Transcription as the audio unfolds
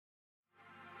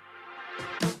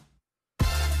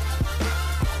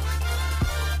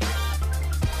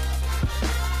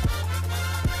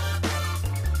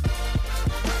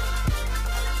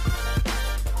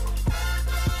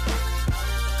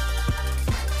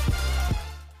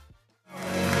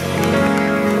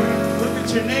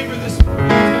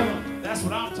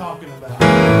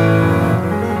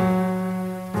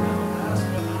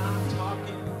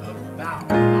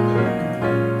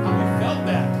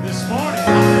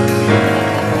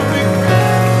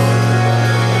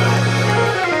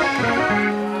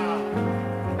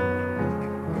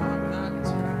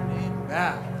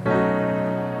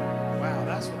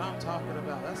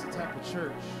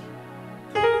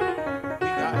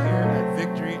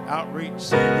Outreach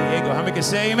San Diego. How many can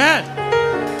say amen?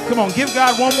 Come on, give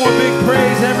God one more big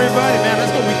praise, everybody. Man,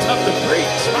 that's going to be tough to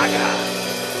preach. My God.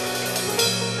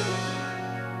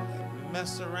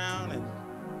 Messed around and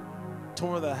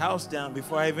tore the house down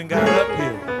before I even got up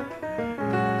here.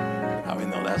 I mean,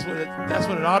 no, that's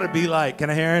what it ought to be like. Can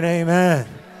I hear an amen?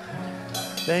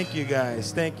 Thank you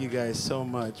guys. Thank you guys so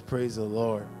much. Praise the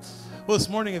Lord. Well, this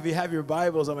morning, if you have your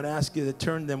Bibles, I'm going to ask you to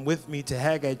turn them with me to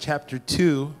Haggai chapter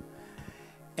 2.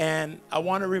 And I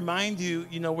want to remind you,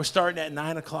 we're starting at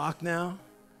 9 o'clock now.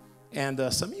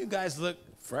 And some of you guys look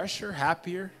fresher,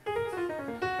 happier,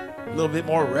 a little bit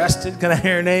more rested. Can I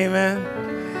hear an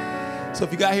amen? So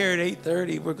if you got here at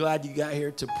 8:30, we're glad you got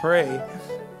here to pray.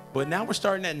 But now we're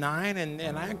starting at 9,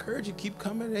 and I encourage you, keep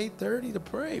coming at 8:30 to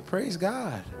pray. Praise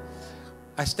God.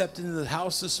 I stepped into the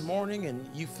house this morning, and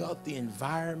you felt the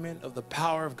environment of the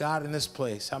power of God in this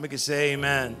place. How many can say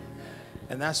amen?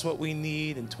 And that's what we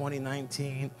need in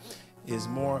 2019 is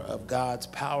more of God's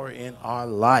power in our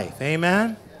life.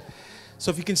 Amen?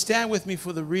 So if you can stand with me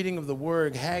for the reading of the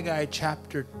word, Haggai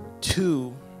chapter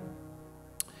 2.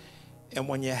 And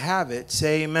when you have it,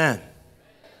 say amen.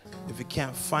 If you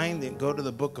can't find it, go to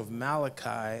the book of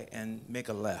Malachi and make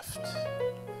a left.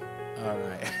 All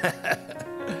right.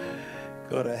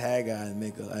 Go to Haggai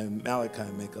and Malachi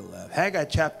and make a left. Haggai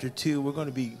chapter 2, we're going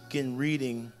to begin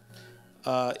reading,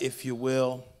 if you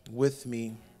will, with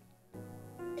me.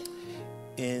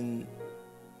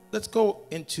 Let's go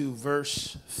into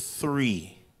verse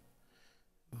 3.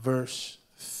 Verse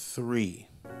 3.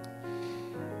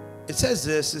 It says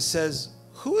this, it says,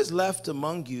 "Who is left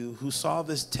among you who saw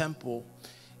this temple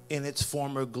in its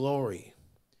former glory?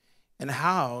 And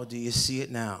how do you see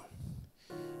it now?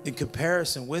 In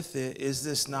comparison with it, is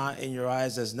this not in your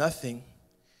eyes as nothing?"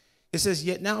 It says,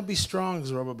 "Yet now be strong,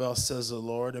 Zerubbabel, says the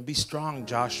Lord, and be strong,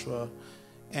 Joshua,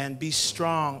 and be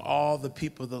strong, all the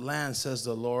people of the land, says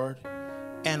the Lord,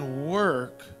 and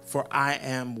work, for I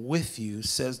am with you,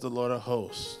 says the Lord of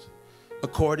hosts.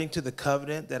 According to the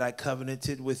covenant that I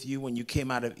covenanted with you when you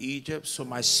came out of Egypt, so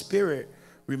my spirit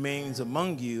remains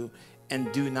among you,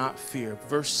 and do not fear."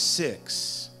 Verse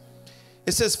 6.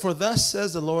 It says, "For thus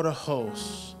says the Lord of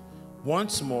hosts,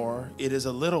 once more it is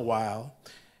a little while,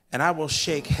 and I will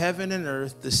shake heaven and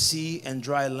earth, the sea and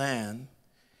dry land,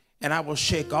 and I will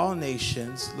shake all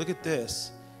nations." Look at this.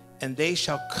 "And they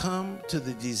shall come to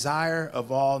the desire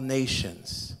of all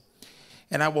nations.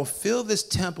 And I will fill this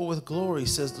temple with glory,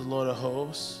 says the Lord of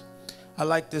hosts." I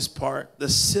like this part. "The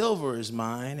silver is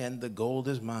mine and the gold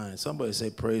is mine." Somebody say,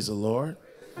 praise the Lord.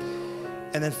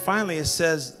 And then finally it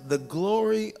says, "The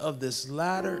glory of this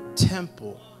latter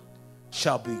temple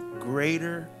shall be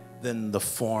greater than the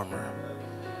former.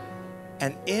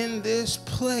 And in this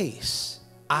place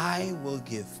I will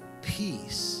give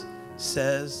peace,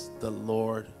 says the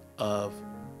Lord of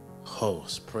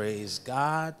hosts." Praise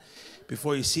God.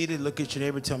 Before you're seated, look at your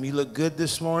neighbor. Tell him, "You look good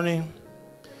this morning."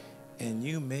 And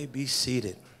you may be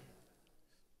seated.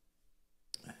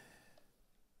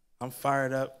 I'm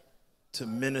fired up to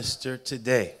minister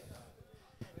today.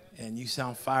 And you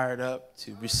sound fired up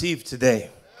to receive today.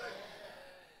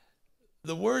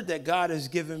 The word that God has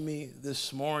given me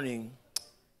this morning,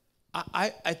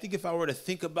 I think if I were to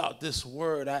think about this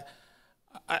word,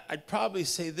 I'd probably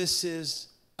say this is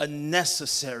a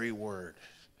necessary word.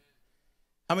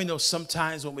 How many know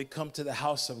sometimes when we come to the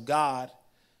house of God,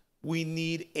 we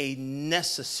need a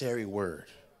necessary word?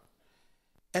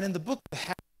 And in the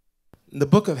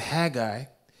book of Haggai,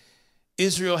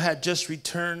 Israel had just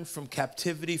returned from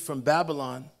captivity from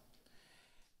Babylon.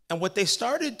 And what they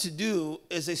started to do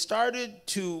is they started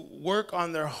to work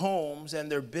on their homes and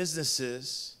their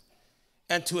businesses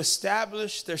and to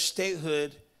establish their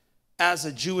statehood as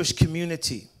a Jewish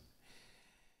community.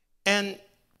 And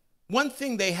one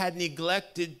thing they had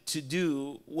neglected to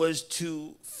do was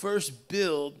to first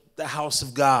build the house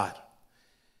of God.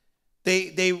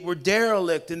 They were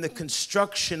derelict in the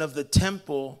construction of the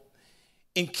temple,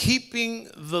 in keeping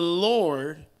the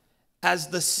Lord as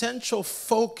the central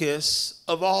focus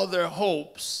of all their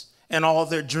hopes and all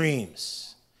their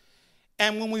dreams.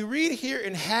 And when we read here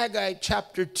in Haggai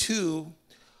chapter 2,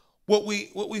 what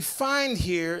we find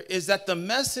here is that the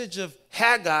message of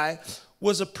Haggai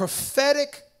was a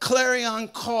prophetic clarion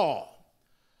call.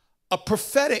 A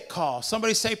prophetic call.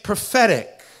 Somebody say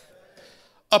prophetic.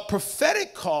 A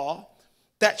prophetic call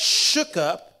that shook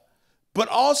up, but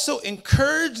also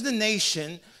encouraged the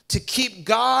nation to keep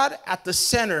God at the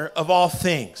center of all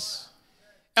things.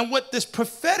 And what this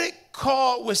prophetic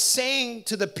call was saying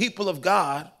to the people of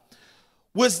God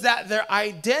was that their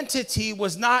identity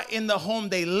was not in the home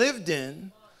they lived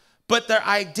in, but their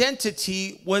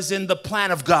identity was in the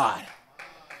plan of God.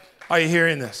 Are you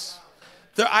hearing this?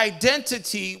 Their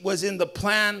identity was in the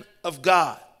plan of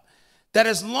God. That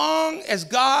as long as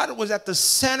God was at the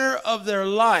center of their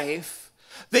life,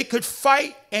 they could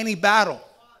fight any battle.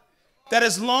 That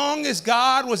as long as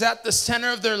God was at the center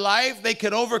of their life, they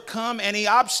could overcome any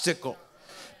obstacle.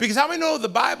 Because how many know the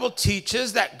Bible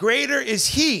teaches that greater is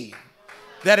He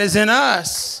that is in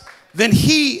us than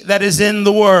he that is in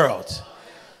the world.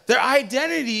 Their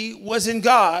identity was in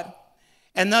God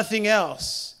and nothing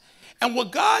else. And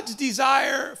what God's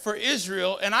desire for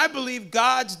Israel, and I believe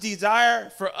God's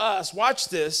desire for us, watch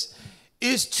this,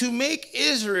 is to make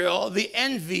Israel the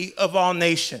envy of all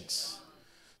nations.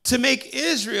 To make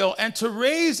Israel and to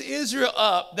raise Israel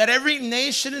up, that every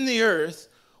nation in the earth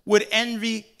would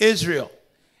envy Israel.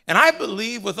 And I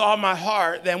believe with all my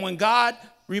heart that when God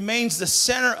remains the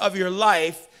center of your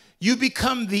life, you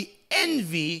become the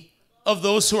envy of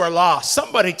those who are lost.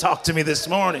 Somebody talk to me this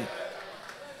morning.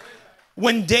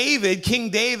 When King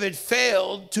David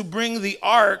failed to bring the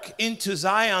ark into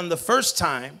Zion the first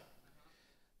time,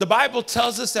 the Bible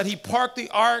tells us that he parked the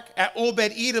ark at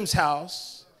Obed-Edom's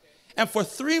house. And for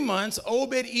 3 months,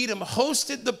 Obed-Edom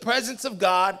hosted the presence of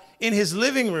God in his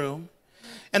living room.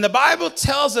 And the Bible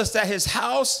tells us that his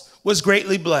house was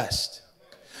greatly blessed.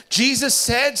 Jesus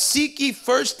said, "Seek ye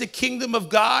first the kingdom of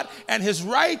God and his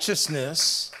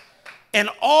righteousness, and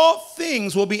all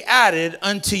things will be added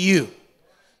unto you."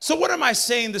 So what am I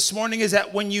saying this morning is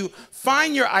that when you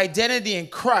find your identity in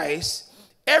Christ,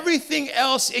 everything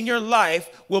else in your life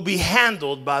will be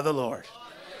handled by the Lord.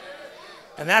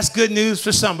 And that's good news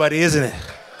for somebody, isn't it?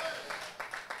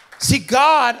 See,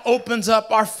 God opens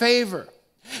up our favor.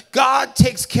 God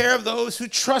takes care of those who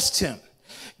trust him.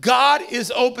 God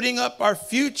is opening up our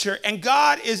future, and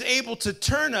God is able to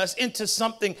turn us into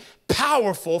something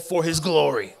powerful for his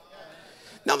glory.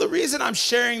 Now, the reason I'm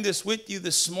sharing this with you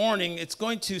this morning, it's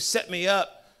going to set me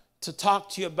up to talk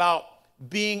to you about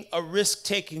being a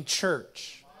risk-taking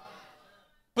church.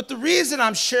 But the reason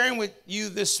I'm sharing with you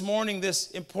this morning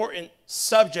this important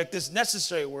subject, this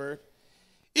necessary word,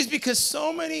 is because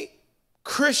so many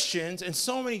Christians and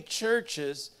so many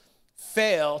churches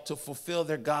fail to fulfill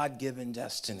their God-given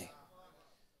destiny.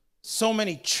 So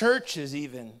many churches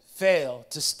even fail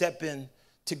to step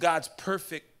into God's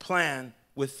perfect plan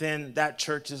within that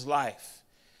church's life.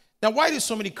 Now, why do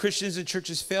so many Christians and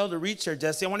churches fail to reach their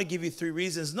destiny? I want to give you 3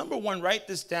 reasons. Number 1, write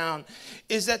this down,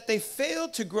 is that they fail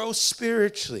to grow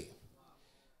spiritually.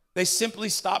 They simply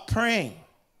stop praying.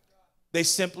 They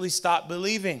simply stop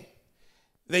believing.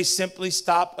 They simply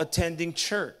stop attending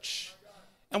church.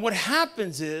 And what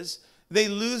happens is they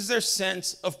lose their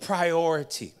sense of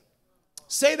priority.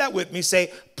 Say that with me.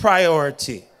 Say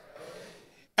priority.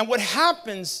 And what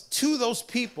happens to those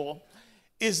people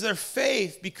is their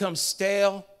faith becomes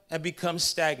stale and becomes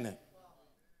stagnant.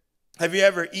 Have you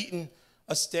ever eaten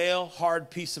a stale, hard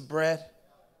piece of bread?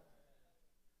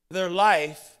 Their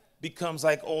life becomes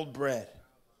like old bread,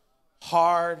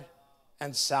 hard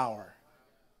and sour.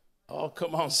 Oh,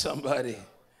 come on, somebody.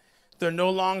 They're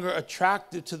no longer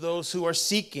attracted to those who are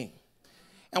seeking.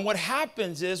 And what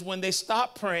happens is when they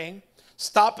stop praying,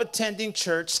 stop attending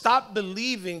church, stop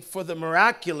believing for the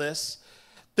miraculous,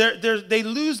 they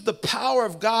lose the power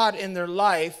of God in their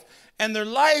life, and their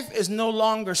life is no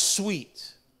longer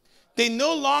sweet. They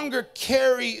no longer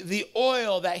carry the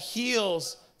oil that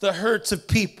heals the hurts of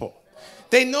people.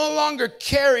 They no longer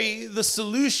carry the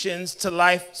solutions to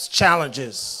life's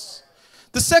challenges.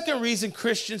 The second reason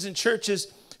Christians and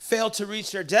churches fail to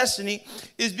reach their destiny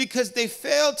is because they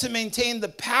fail to maintain the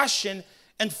passion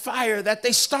and fire that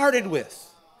they started with.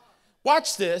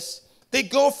 Watch this. They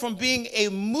go from being a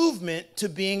movement to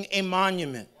being a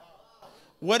monument.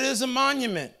 What is a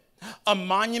monument? A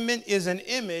monument is an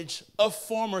image of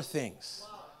former things.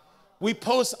 We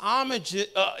post monuments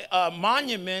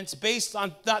based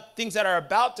on not things that are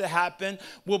about to happen.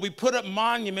 Well, we put up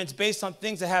monuments based on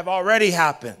things that have already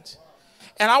happened.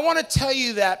 And I want to tell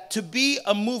you that to be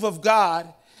a move of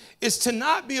God is to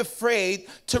not be afraid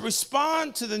to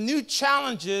respond to the new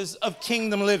challenges of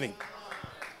kingdom living.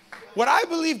 What I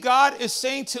believe God is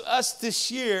saying to us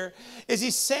this year is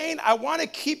he's saying, I want to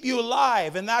keep you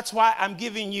alive, and that's why I'm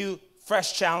giving you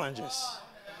fresh challenges.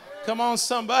 Come on,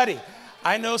 somebody.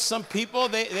 I know some people,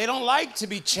 they don't like to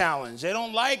be challenged. They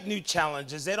don't like new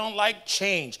challenges. They don't like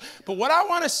change. But what I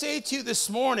want to say to you this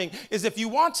morning is if you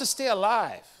want to stay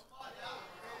alive,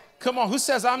 come on, who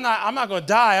says I'm not going to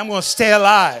die, I'm going to stay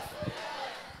alive?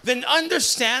 Then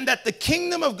understand that the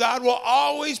kingdom of God will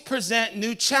always present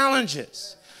new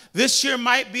challenges. This year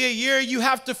might be a year you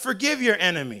have to forgive your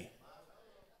enemy.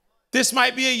 This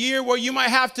might be a year where you might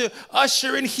have to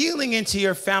usher in healing into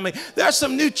your family. There are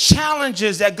some new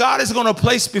challenges that God is going to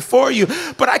place before you.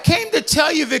 But I came to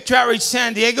tell you, Victory Outreach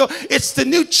San Diego, it's the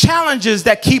new challenges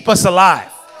that keep us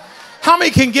alive. How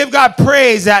many can give God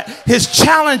praise that his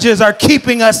challenges are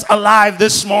keeping us alive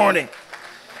this morning?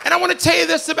 And I want to tell you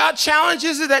this about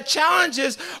challenges, is that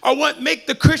challenges are what make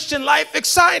the Christian life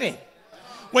exciting.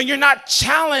 When you're not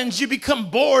challenged, you become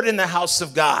bored in the house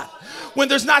of God. When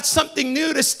there's not something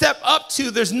new to step up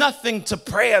to, there's nothing to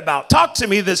pray about. Talk to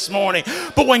me this morning.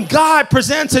 But when God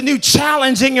presents a new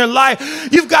challenge in your life,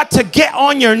 you've got to get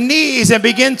on your knees and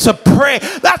begin to pray.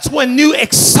 That's when new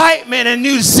excitement and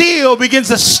new zeal begins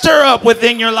to stir up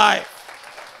within your life.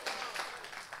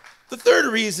 The third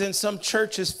reason some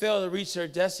churches fail to reach their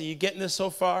destiny, you getting this so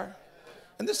far?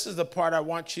 And this is the part I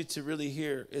want you to really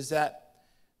hear, is that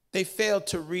they fail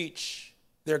to reach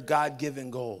their God-given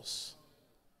goals.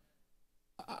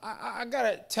 I got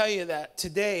to tell you that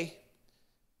today,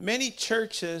 many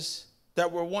churches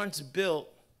that were once built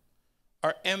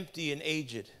are empty and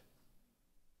aged.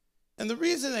 And the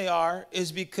reason they are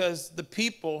is because the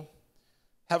people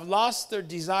have lost their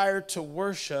desire to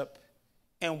worship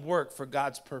and work for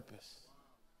God's purpose.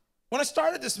 When I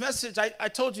started this message, I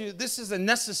told you this is a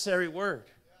necessary word.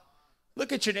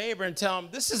 Look at your neighbor and tell him,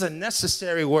 this is a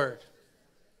necessary word.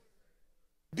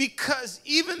 Because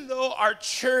even though our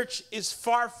church is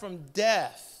far from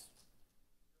death,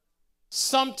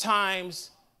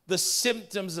 sometimes the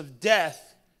symptoms of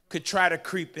death could try to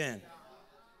creep in.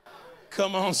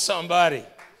 Come on, somebody.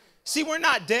 See, we're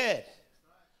not dead,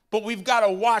 but we've got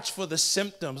to watch for the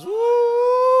symptoms.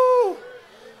 Woo!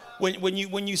 When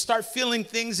you start feeling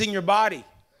things in your body,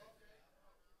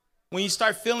 when you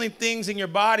start feeling things in your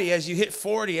body as you hit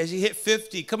 40, as you hit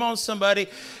 50, come on, somebody,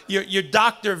 your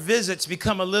doctor visits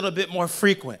become a little bit more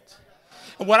frequent.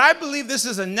 And what I believe this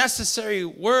is a necessary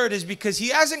word is because he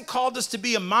hasn't called us to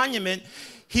be a monument.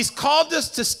 He's called us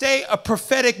to stay a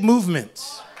prophetic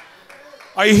movement.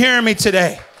 Are you hearing me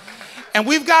today? And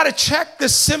we've got to check the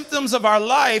symptoms of our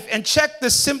life and check the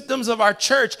symptoms of our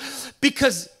church,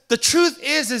 because the truth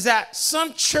is that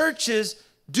some churches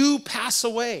do pass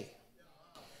away.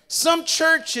 Some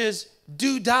churches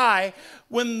do die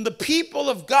when the people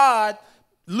of God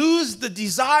lose the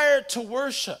desire to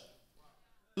worship,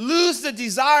 lose the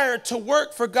desire to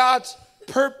work for God's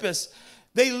purpose.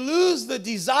 They lose the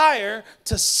desire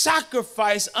to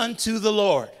sacrifice unto the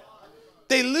Lord.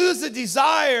 They lose the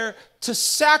desire to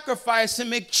sacrifice and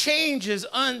make changes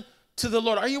unto the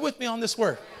Lord. Are you with me on this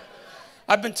word?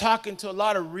 I've been talking to a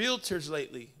lot of realtors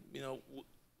lately. You know,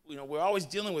 we're always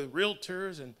dealing with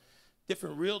realtors and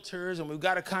different realtors, and we've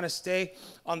got to kind of stay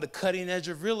on the cutting edge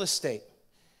of real estate.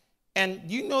 And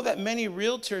you know that many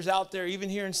realtors out there, even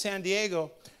here in San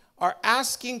Diego, are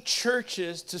asking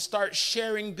churches to start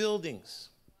sharing buildings.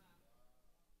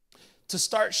 To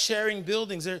start sharing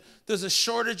buildings. There's a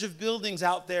shortage of buildings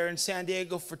out there in San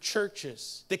Diego for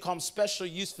churches. They call them special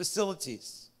use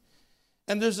facilities.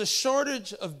 And there's a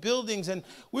shortage of buildings. And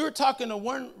we were talking to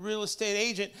one real estate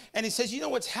agent, and he says, you know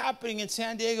what's happening in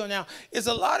San Diego now is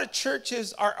a lot of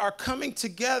churches are coming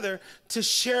together to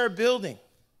share a building.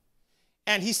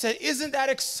 And he said, isn't that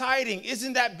exciting?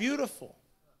 Isn't that beautiful?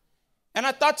 And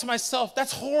I thought to myself,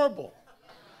 that's horrible.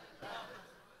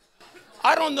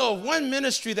 I don't know of one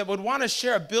ministry that would want to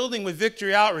share a building with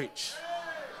Victory Outreach.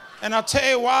 And I'll tell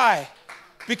you why.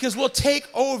 Because we'll take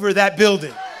over that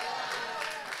building.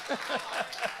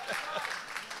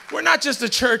 We're not just a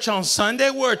church on Sunday.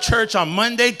 We're a church on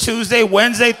Monday, Tuesday,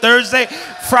 Wednesday, Thursday,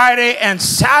 Friday, and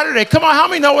Saturday. Come on, how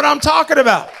many know what I'm talking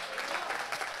about?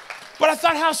 But I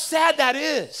thought how sad that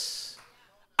is.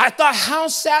 I thought how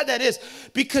sad that is,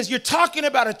 because you're talking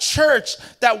about a church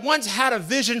that once had a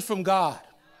vision from God.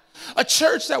 A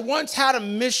church that once had a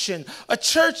mission. A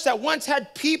church that once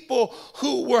had people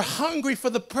who were hungry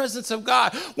for the presence of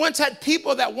God. Once had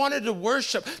people that wanted to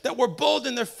worship, that were bold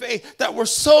in their faith, that were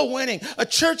soul winning. A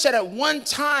church that at one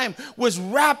time was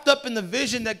wrapped up in the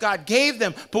vision that God gave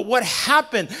them. But what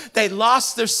happened? They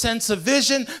lost their sense of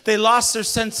vision. They lost their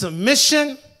sense of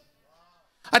mission.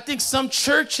 I think some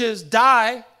churches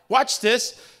die, watch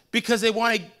this, because they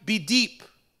want to be deep.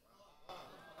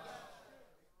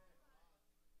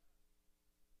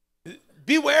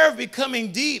 Beware of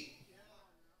becoming deep.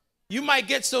 You might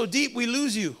get so deep we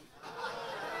lose you.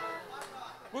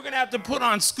 We're going to have to put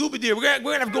on scuba gear. We're going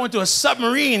to have to go into a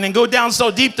submarine and go down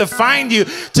so deep to find you,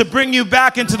 to bring you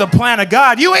back into the plan of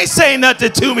God. You ain't saying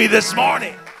nothing to me this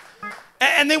morning.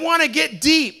 And they want to get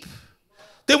deep.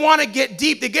 They want to get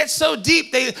deep. They get so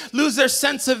deep, they lose their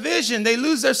sense of vision. They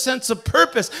lose their sense of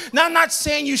purpose. Now, I'm not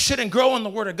saying you shouldn't grow in the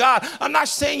Word of God. I'm not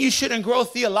saying you shouldn't grow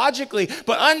theologically,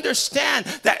 but understand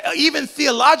that even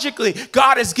theologically,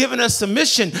 God has given us a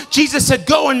mission. Jesus said,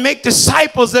 go and make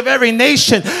disciples of every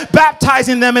nation,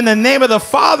 baptizing them in the name of the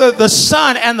Father, the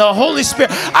Son, and the Holy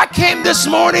Spirit. I came this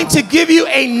morning to give you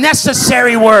a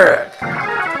necessary word.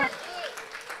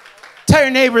 Tell your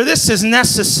neighbor, this is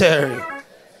necessary.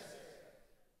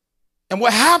 And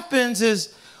what happens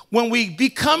is when we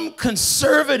become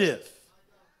conservative,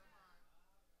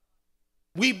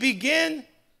 we begin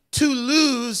to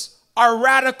lose our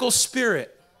radical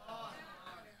spirit.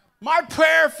 My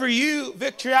prayer for you,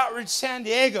 Victory Outreach San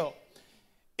Diego,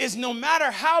 is no matter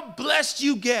how blessed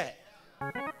you get,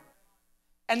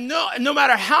 and no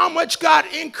matter how much God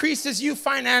increases you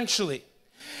financially,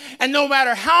 and no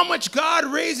matter how much God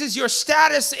raises your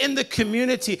status in the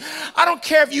community, I don't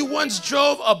care if you once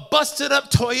drove a busted up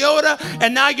Toyota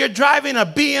and now you're driving a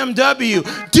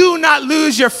BMW. Do not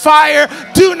lose your fire.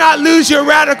 Do not lose your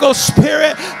radical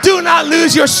spirit. Do not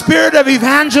lose your spirit of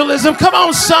evangelism. Come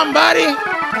on, somebody.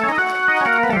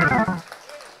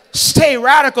 Stay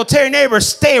radical. Tell your neighbor,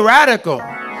 stay radical.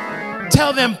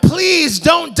 Tell them, please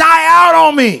don't die out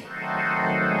on me.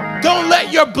 Don't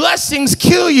let your blessings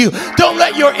kill you. Don't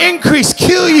let your increase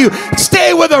kill you.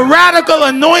 Stay with a radical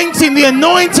anointing, the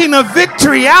anointing of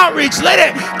Victory Outreach. Let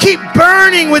it keep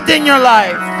burning within your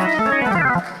life.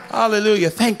 Hallelujah.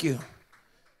 Thank you.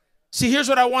 See, here's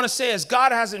what I want to say is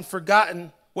God hasn't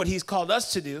forgotten what he's called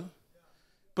us to do,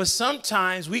 but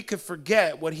sometimes we could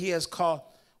forget what he has called,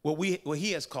 what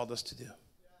he has called us to do.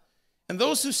 And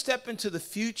those who step into the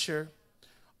future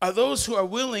are those who are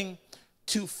willing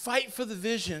to fight for the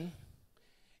vision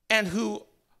and who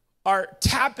are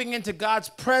tapping into God's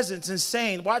presence and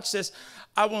saying, watch this,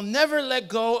 I will never let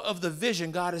go of the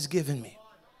vision God has given me.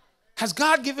 Has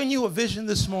God given you a vision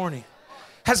this morning?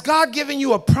 Has God given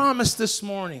you a promise this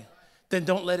morning? Then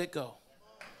don't let it go.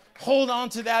 Hold on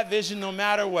to that vision no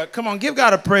matter what. Come on, give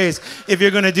God a praise if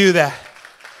you're going to do that.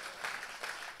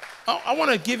 I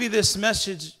want to give you this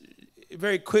message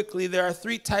very quickly. There are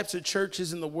 3 types of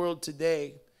churches in the world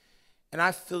today. And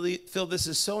I feel this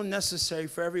is so necessary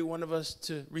for every one of us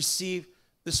to receive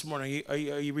this morning. Are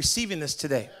you receiving this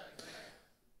today?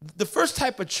 The first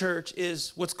type of church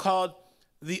is what's called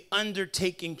the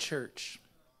undertaking church.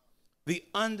 The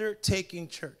undertaking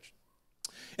church.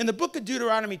 In the book of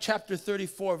Deuteronomy, chapter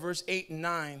 34, verse 8 and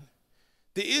 9,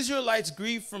 the Israelites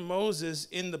grieved for Moses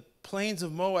in the plains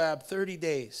of Moab 30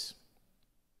 days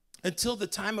until the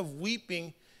time of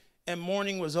weeping and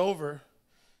mourning was over.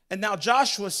 And now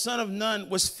Joshua, son of Nun,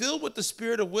 was filled with the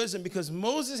spirit of wisdom because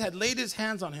Moses had laid his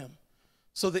hands on him.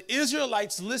 So the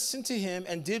Israelites listened to him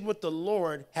and did what the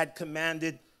Lord had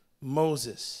commanded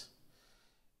Moses.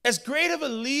 As great of a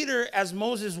leader as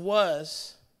Moses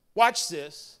was, watch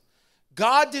this,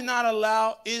 God did not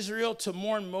allow Israel to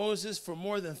mourn Moses for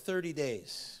more than 30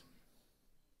 days.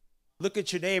 Look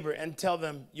at your neighbor and tell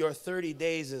them your 30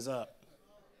 days is up.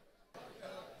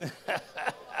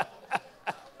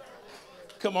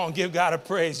 Come on, give God a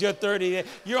praise. You're 30.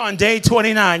 You're on day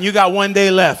 29. You got 1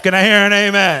 day left. Can I hear an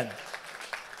amen?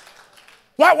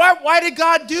 Why did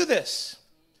God do this?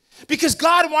 Because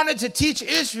God wanted to teach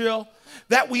Israel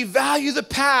that we value the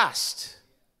past.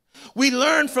 We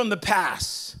learn from the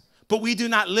past, but we do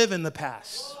not live in the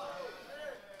past.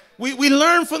 We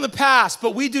learn from the past,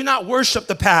 but we do not worship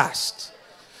the past.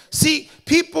 See,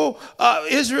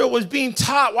 Israel was being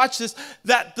taught, watch this,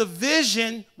 that the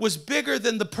vision was bigger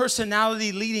than the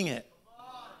personality leading it.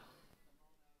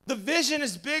 The vision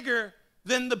is bigger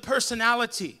than the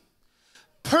personality.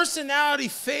 Personality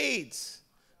fades,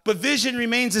 but vision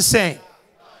remains the same.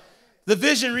 The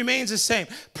vision remains the same.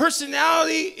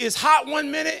 Personality is hot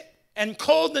 1 minute and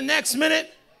cold the next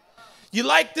minute. You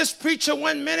like this preacher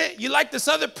 1 minute, you like this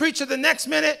other preacher the next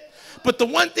minute. But the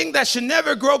one thing that should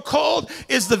never grow cold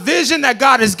is the vision that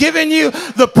God has given you,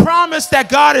 the promise that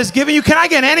God has given you. Can I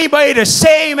get anybody to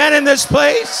say amen in this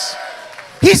place?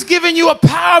 He's given you a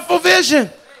powerful vision.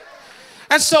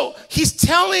 And so he's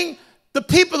telling the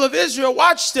people of Israel,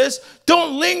 watch this,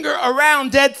 don't linger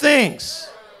around dead things.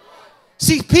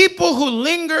 See, people who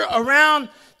linger around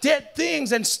dead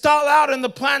things and stall out in the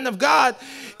plan of God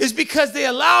is because they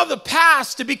allow the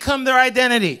past to become their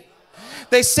identity.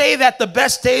 They say that the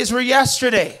best days were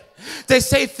yesterday. They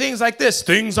say things like this,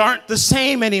 things aren't the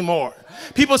same anymore.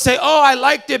 People say, oh, I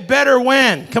liked it better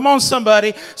when. Come on,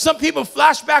 somebody. Some people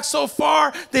flash back so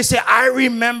far, they say, I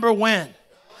remember when.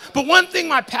 But one thing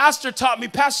my pastor taught me,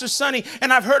 Pastor Sonny,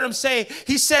 and I've heard him say,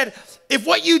 he said, if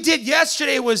what you did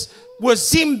yesterday was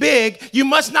seem big, you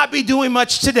must not be doing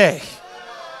much today.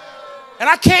 And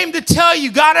I came to tell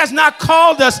you, God has not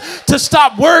called us to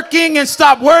stop working and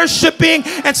stop worshiping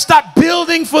and stop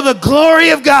building for the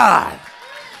glory of God.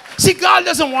 See, God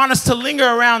doesn't want us to linger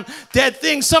around dead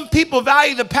things. Some people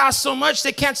value the past so much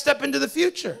they can't step into the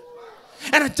future.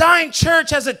 And a dying church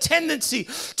has a tendency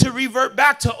to revert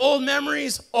back to old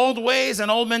memories, old ways, and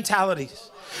old mentalities.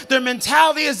 Their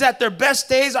mentality is that their best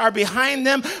days are behind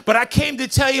them. But I came to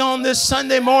tell you on this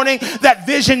Sunday morning that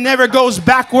vision never goes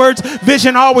backwards.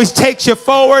 Vision always takes you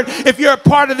forward. If you're a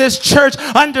part of this church,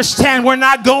 understand we're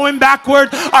not going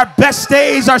backward. Our best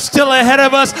days are still ahead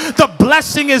of us. The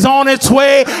blessing is on its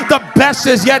way. The best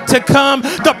is yet to come.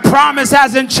 The promise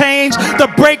hasn't changed.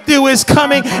 The breakthrough is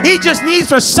coming. He just needs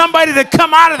for somebody to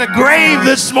come out of the grave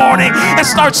this morning and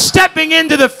start stepping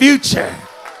into the future.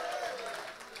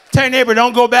 Tell your neighbor,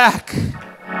 don't go back.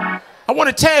 I want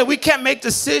to tell you, we can't make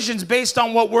decisions based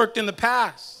on what worked in the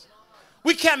past.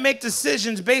 We can't make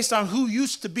decisions based on who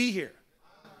used to be here.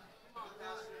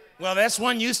 Well, this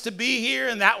one used to be here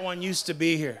and that one used to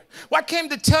be here. Well, I came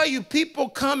to tell you, people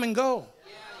come and go.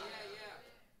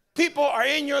 People are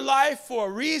in your life for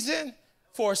a reason,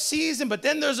 for a season, but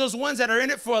then there's those ones that are in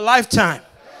it for a lifetime.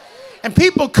 And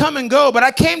people come and go, but I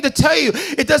came to tell you,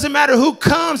 it doesn't matter who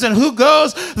comes and who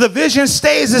goes. The vision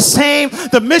stays the same.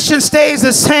 The mission stays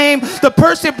the same.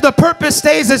 The purpose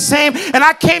stays the same. And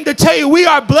I came to tell you, we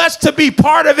are blessed to be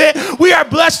part of it. We are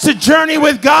blessed to journey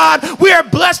with God. We are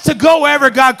blessed to go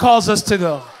wherever God calls us to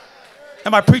go.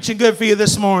 Am I preaching good for you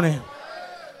this morning?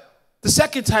 The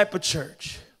second type of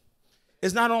church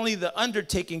is not only the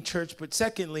undertaking church, but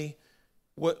secondly,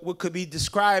 what could be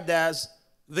described as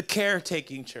the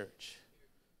caretaking church.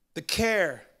 The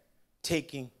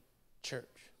caretaking church.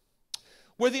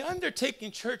 Where the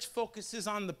undertaking church focuses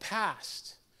on the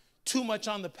past, too much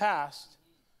on the past,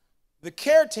 the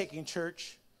caretaking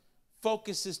church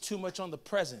focuses too much on the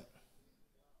present.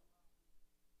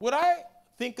 What I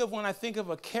think of when I think of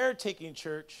a caretaking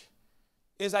church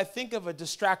is I think of a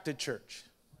distracted church.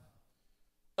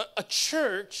 A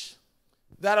church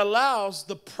that allows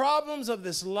the problems of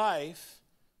this life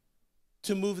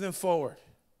to move them forward.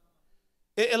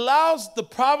 It allows the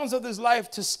problems of this life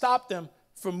to stop them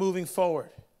from moving forward.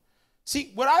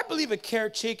 See, what I believe a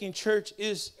caretaking church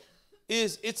is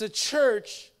it's a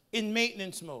church in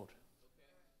maintenance mode.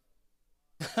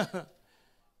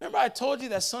 Remember I told you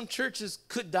that some churches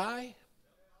could die?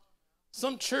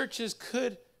 Some churches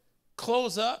could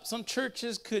close up. Some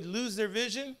churches could lose their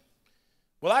vision.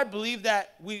 Well, I believe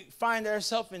that we find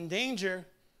ourselves in danger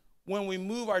when we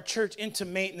move our church into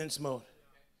maintenance mode.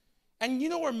 And you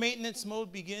know where maintenance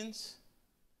mode begins?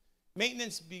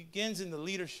 Maintenance begins in the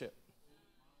leadership.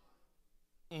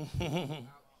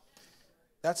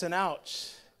 That's an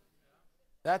ouch.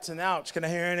 That's an ouch. Can I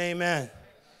hear an amen?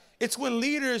 It's when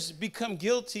leaders become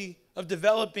guilty of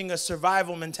developing a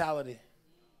survival mentality.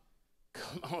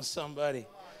 Come on, somebody.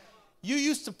 You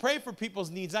used to pray for people's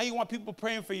needs. Now you want people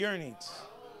praying for your needs.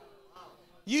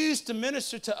 You used to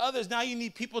minister to others. Now you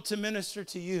need people to minister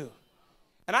to you.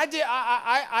 And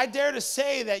I dare to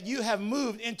say that you have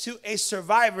moved into a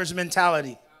survivor's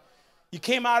mentality. You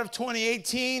came out of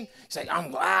 2018, you say,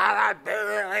 I'm glad I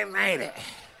barely made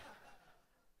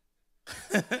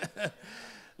it.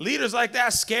 Leaders like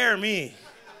that scare me.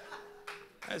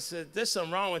 I said, there's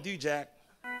something wrong with you, Jack.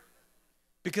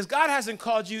 Because God hasn't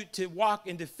called you to walk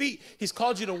in defeat. He's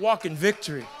called you to walk in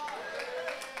victory.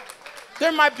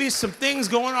 There might be some things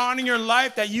going on in your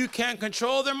life that you can't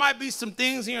control. There might be some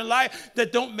things in your life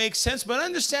that don't make sense. But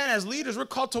understand, as leaders, we're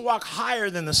called to walk higher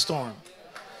than the storm.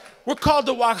 We're called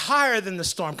to walk higher than the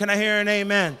storm. Can I hear an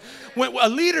amen? When a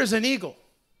leader's an eagle.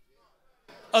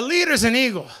 A leader's an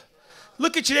eagle.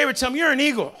 Look at your neighbor and tell him, you're an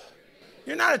eagle.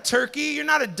 You're not a turkey. You're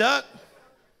not a duck.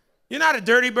 You're not a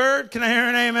dirty bird. Can I hear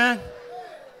an amen?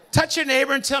 Touch your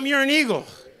neighbor and tell him you're an eagle.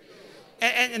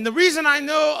 And the reason I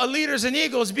know a leader's an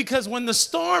eagle is because when the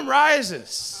storm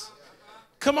rises,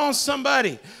 come on,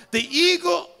 somebody, the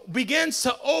eagle begins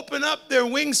to open up their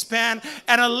wingspan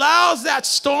and allows that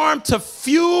storm to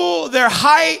fuel their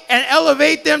height and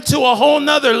elevate them to a whole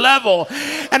nother level.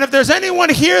 And if there's anyone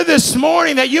here this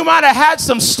morning that you might have had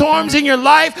some storms in your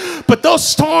life, but those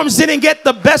storms didn't get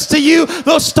the best of you,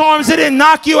 those storms didn't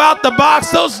knock you out the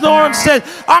box, those storms said,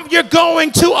 you're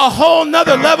going to a whole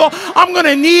nother level. I'm going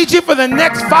to need you for the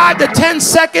next 5 to 10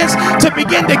 seconds to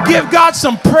begin to give God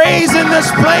some praise in this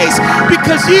place,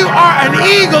 because you are an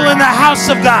eagle in the house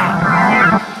of God.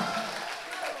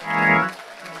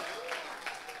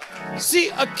 See,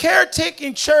 a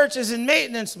caretaking church is in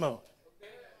maintenance mode.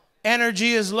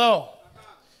 Energy is low.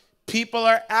 People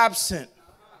are absent.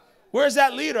 Where's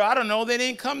that leader? I don't know. They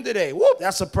didn't come today. Whoop,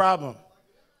 that's a problem.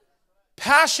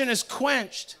 Passion is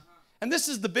quenched And this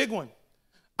is the big one.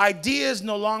 Ideas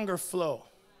no longer flow.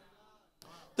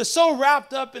 They're so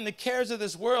wrapped up in the cares of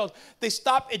this world, they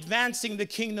stop advancing the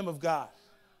kingdom of God.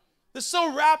 They're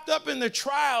so wrapped up in their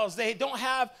trials, they don't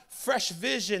have fresh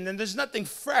vision, and there's nothing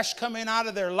fresh coming out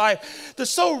of their life. They're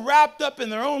so wrapped up in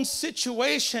their own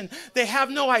situation, they have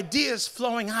no ideas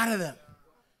flowing out of them.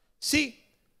 See,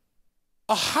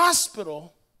 a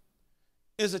hospital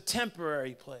is a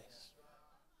temporary place.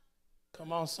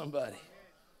 Come on, somebody.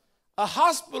 A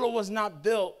hospital was not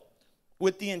built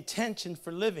with the intention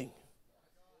for living.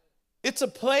 It's a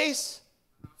place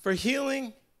for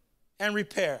healing and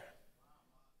repair.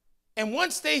 And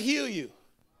once they heal you,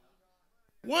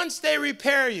 once they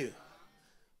repair you,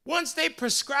 once they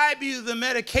prescribe you the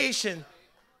medication,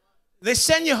 they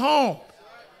send you home.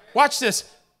 Watch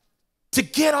this. To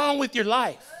get on with your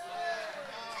life.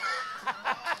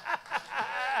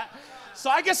 So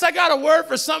I guess I got a word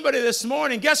for somebody this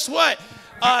morning. Guess what?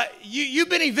 You've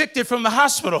been evicted from the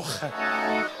hospital.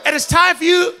 And it's time for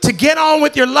you to get on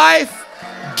with your life.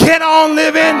 Get on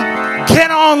living.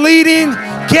 Get on leading.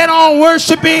 Get on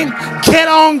worshiping. Get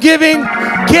on giving.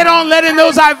 Get on letting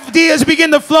those ideas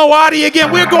begin to flow out of you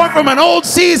again. We're going from an old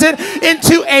season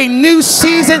into a new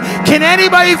season. Can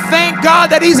anybody thank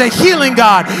God that he's a healing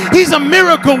God? He's a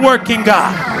miracle working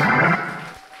God.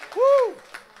 Woo.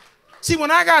 See,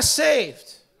 when I got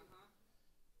saved,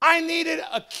 I needed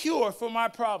a cure for my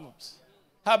problems.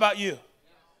 How about you?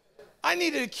 I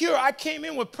needed a cure. I came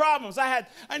in with problems. I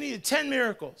needed 10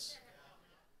 miracles.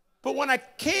 But when I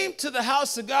came to the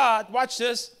house of God, watch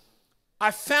this,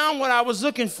 I found what I was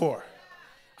looking for.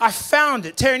 I found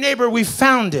it. Tell your neighbor, we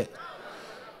found it.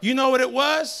 You know what it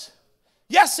was?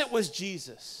 Yes, it was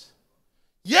Jesus.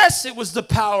 Yes, it was the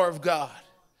power of God.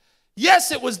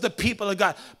 Yes, it was the people of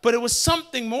God. But it was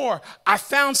something more. I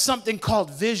found something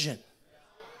called vision.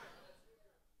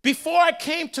 Before I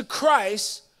came to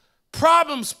Christ,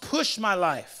 problems pushed my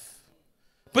life.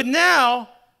 But now,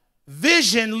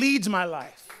 vision leads my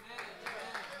life.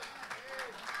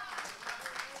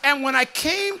 And when I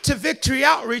came to Victory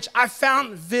Outreach, I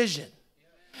found vision.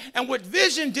 And what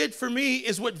vision did for me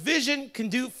is what vision can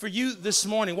do for you this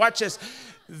morning. Watch this.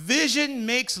 Vision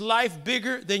makes life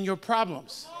bigger than your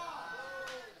problems.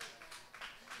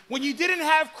 When you didn't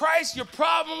have Christ, your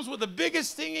problems were the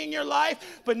biggest thing in your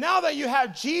life. But now that you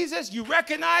have Jesus, you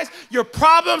recognize your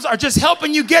problems are just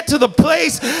helping you get to the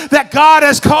place that God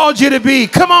has called you to be.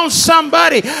 Come on,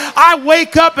 somebody. I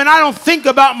wake up and I don't think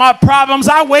about my problems.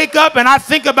 I wake up and I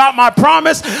think about my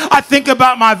promise. I think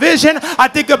about my vision. I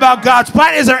think about God's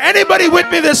plan. Is there anybody with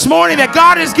me this morning that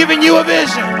God is giving you a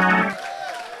vision?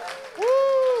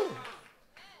 Woo.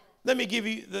 Let me give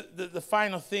you the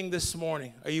final thing this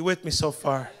morning. Are you with me so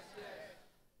far?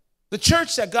 The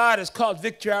church that God has called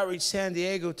Victory Outreach San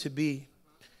Diego to be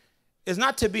is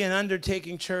not to be an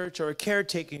undertaking church or a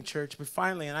caretaking church, but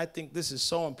finally, and I think this is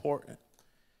so important,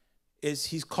 is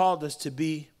he's called us to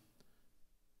be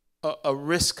a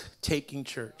risk-taking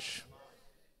church.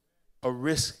 A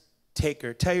risk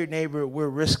taker. Tell your neighbor, we're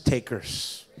risk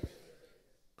takers.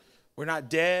 We're not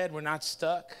dead. We're not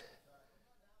stuck.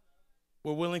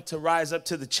 We're willing to rise up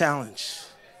to the challenge.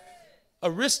 A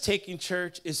risk-taking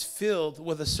church is filled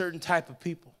with a certain type of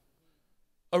people.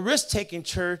 A risk-taking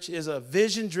church is a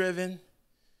vision-driven,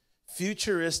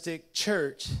 futuristic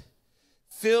church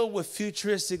filled with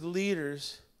futuristic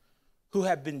leaders who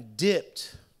have been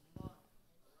dipped.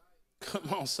 Come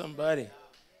on, somebody.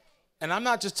 And I'm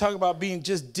not just talking about being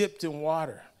just dipped in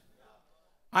water.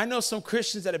 I know some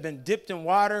Christians that have been dipped in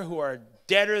water who are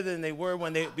deader than they were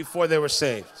before they were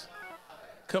saved.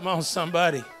 Come on,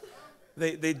 somebody.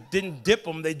 They didn't dip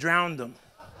them, they drowned them.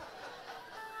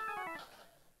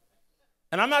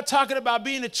 And I'm not talking about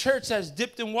being a church that's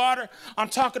dipped in water. I'm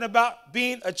talking about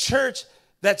being a church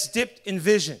that's dipped in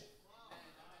vision.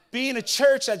 Being a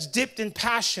church that's dipped in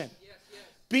passion.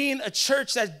 Being a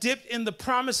church that's dipped in the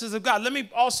promises of God. Let me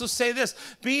also say this.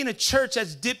 Being a church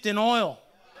that's dipped in oil.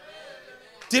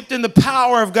 Dipped in the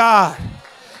power of God.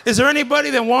 Is there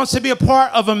anybody that wants to be a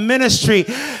part of a ministry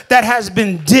that has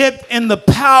been dipped in the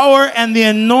power and the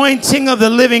anointing of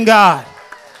the living God?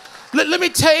 Let me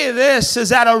tell you this, is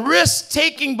that a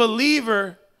risk-taking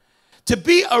believer, to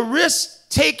be a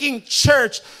risk-taking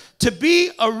church, to be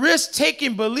a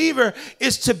risk-taking believer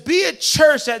is to be a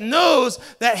church that knows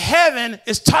that heaven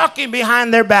is talking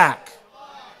behind their back.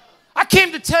 I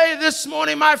came to tell you this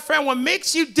morning, my friend, what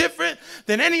makes you different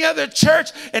than any other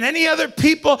church and any other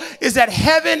people is that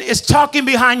heaven is talking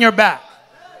behind your back.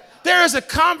 There is a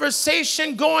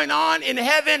conversation going on in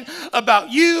heaven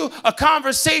about you, a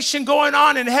conversation going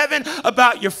on in heaven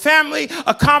about your family,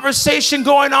 a conversation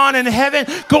going on in heaven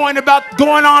going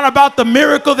on about the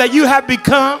miracle that you have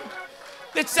become.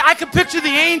 I can picture the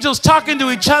angels talking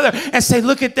to each other and say,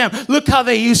 look at them. Look how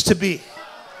they used to be.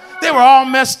 They were all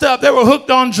messed up. They were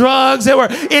hooked on drugs. They were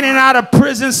in and out of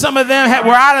prison. Some of them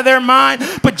were out of their mind.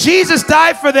 But Jesus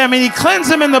died for them, and he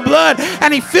cleansed them in the blood,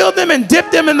 and he filled them and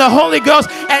dipped them in the Holy Ghost.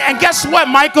 And guess what,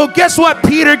 Michael? Guess what,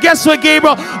 Peter? Guess what,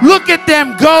 Gabriel? Look at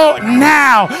them go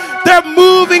now. They're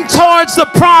moving towards the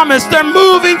promise. They're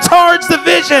moving towards the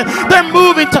vision. They're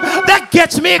moving. That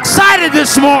gets me excited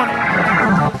this morning.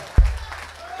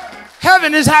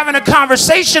 Heaven is having a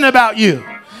conversation about you.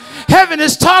 Heaven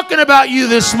is talking about you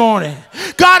this morning.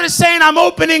 God is saying, I'm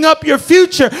opening up your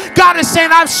future. God is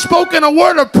saying, I've spoken a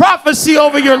word of prophecy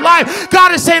over your life.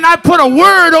 God is saying, I put a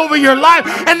word over your life,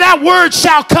 and that word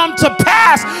shall come to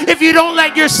pass if you don't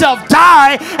let yourself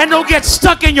die and don't get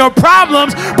stuck in your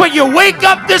problems, but you wake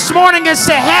up this morning and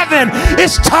say, heaven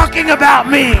is talking about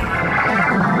me.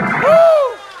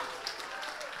 Woo!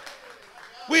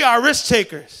 We are risk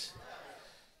takers.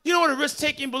 You know what a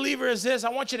risk-taking believer is this? I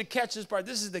want you to catch this part.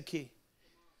 This is the key.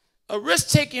 A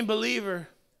risk-taking believer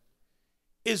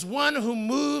is one who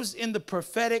moves in the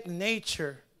prophetic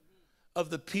nature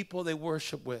of the people they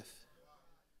worship with.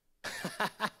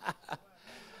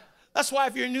 That's why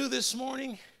if you're new this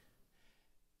morning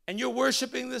and you're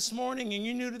worshiping this morning and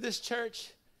you're new to this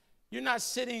church, you're not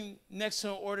sitting next to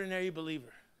an ordinary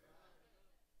believer.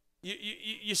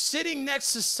 You're sitting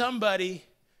next to somebody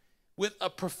with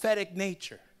a prophetic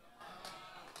nature.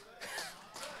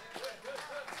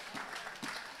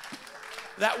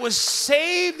 That was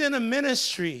saved in a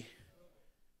ministry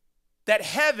that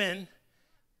heaven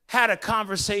had a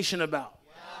conversation about.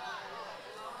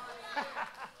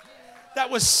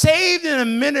 That was saved in a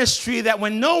ministry that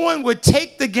when no one would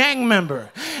take the gang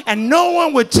member and no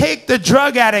one would take the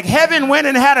drug addict, heaven went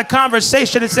and had a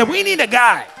conversation and said, we need a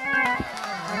guy.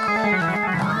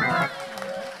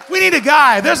 We need a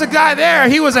guy. There's a guy there.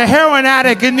 He was a heroin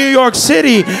addict in New York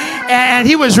City, and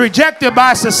he was rejected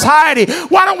by society.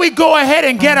 Why don't we go ahead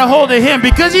and get a hold of him?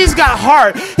 Because he's got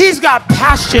heart. He's got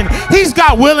passion. He's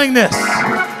got willingness.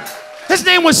 His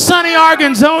name was Sonny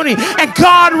Arganzoni, and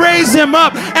God raised him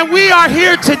up. And we are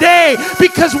here today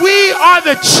because we are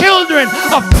the children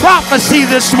of prophecy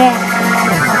this morning.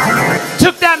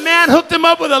 Took that man, hooked him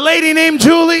up with a lady named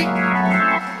Julie,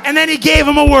 and then he gave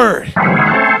him a word.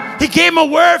 He gave him a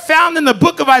word found in the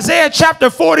book of Isaiah chapter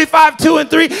 45, 2 and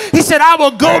 3. He said, I will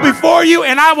go before you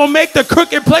and I will make the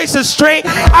crooked places straight.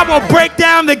 I will break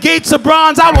down the gates of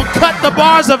bronze. I will cut the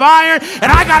bars of iron.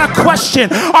 And I got a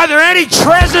question. Are there any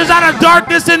treasures out of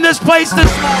darkness in this place this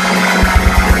morning?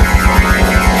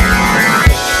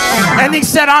 And he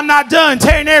said, I'm not done.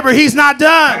 Tell your neighbor, he's not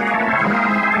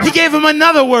done. He gave him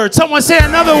another word. Someone say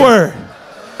another word.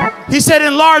 He said,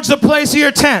 enlarge the place of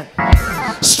your tent.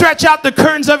 Stretch out the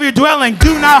curtains of your dwelling.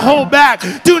 Do not hold back.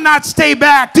 Do not stay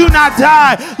back. Do not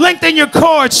die. Lengthen your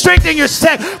cords. Strengthen your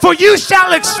step. For you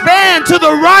shall expand to the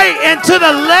right and to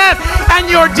the left. And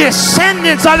your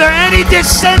descendants, are there any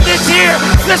descendants here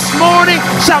this morning,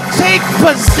 shall take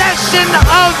possession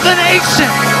of the nation.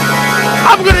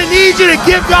 I'm going to need you to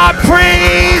give God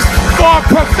praise for a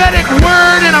prophetic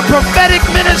word and a prophetic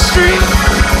ministry.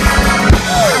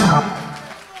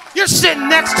 You're sitting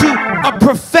next to a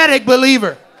prophetic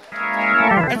believer.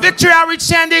 And Victory Outreach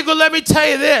San Diego, let me tell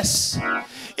you this.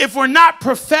 If we're not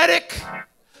prophetic,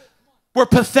 we're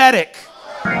pathetic.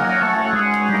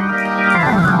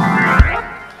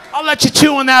 I'll let you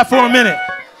chew on that for a minute.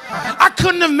 I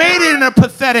couldn't have made it in a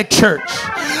pathetic church.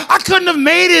 I couldn't have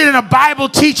made it in a Bible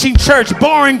teaching church,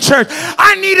 boring church.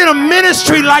 I needed a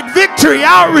ministry like Victory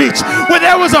Outreach where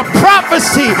there was a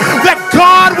prophecy that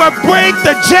God would break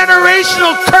the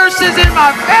generational curses in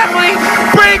my family,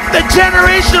 break the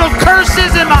generational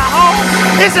curses in my home.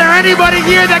 Is there anybody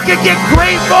here that could get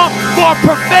grateful for a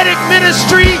prophetic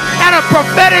ministry and a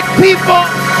prophetic people?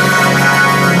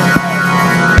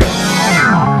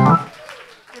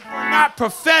 Not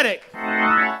prophetic,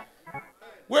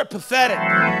 we're pathetic.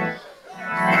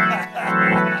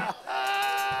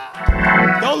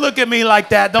 Don't look at me like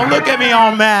that. Don't look at me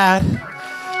all mad.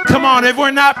 Come on, if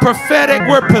we're not prophetic,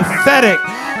 we're pathetic.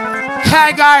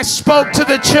 Haggai spoke to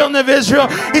the children of Israel.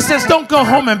 He says, don't go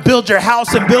home and build your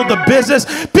house and build a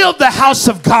business. Build the house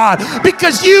of God,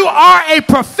 because you are a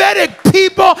prophetic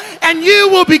people and you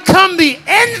will become the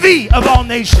envy of all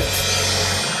nations.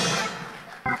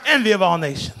 Envy of all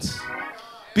nations.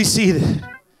 Be seated.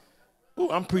 Ooh,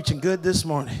 I'm preaching good this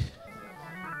morning.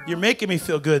 You're making me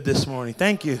feel good this morning.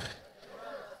 Thank you.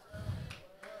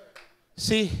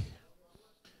 See,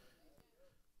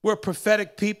 we're a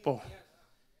prophetic people.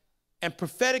 And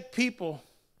prophetic people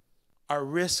are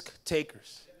risk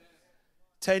takers.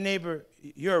 Tell your neighbor,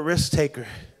 you're a risk taker.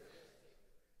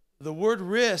 The word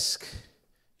risk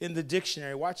in the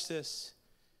dictionary, watch this,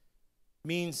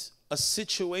 means a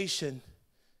situation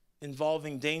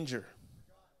involving danger.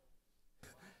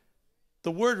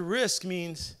 The word risk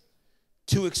means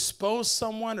to expose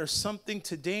someone or something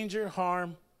to danger,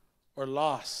 harm, or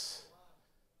loss.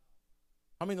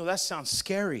 I mean, that sounds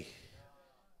scary.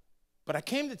 But I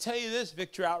came to tell you this,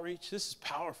 Victory Outreach. This is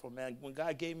powerful, man. When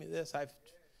God gave me this,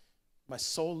 my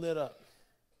soul lit up.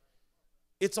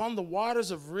 It's on the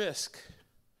waters of risk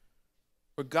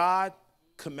where God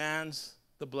commands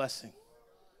the blessing.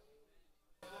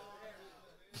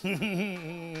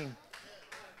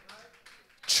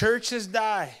 Churches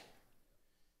die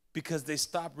because they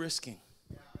stop risking.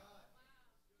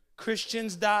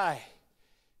 Christians die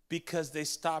because they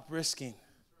stop risking.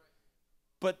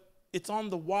 But it's on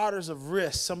the waters of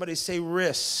risk. Somebody say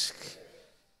risk,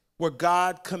 where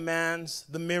God commands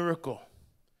the miracle.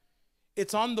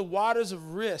 It's on the waters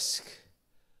of risk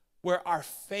where our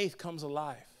faith comes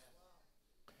alive.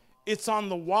 It's on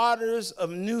the waters of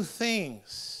new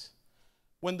things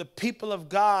when the people of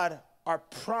God are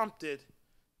prompted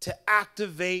to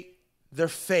activate their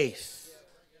faith.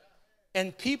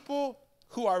 And people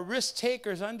who are risk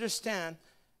takers understand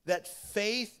that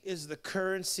faith is the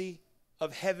currency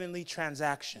of heavenly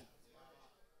transaction.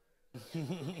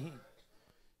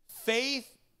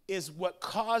 Faith is what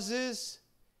causes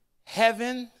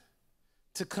heaven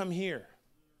to come here.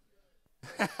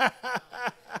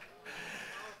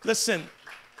 Listen,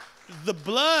 the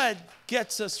blood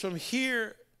gets us from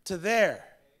here to there,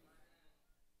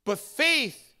 but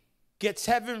faith gets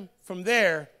heaven from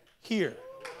there here.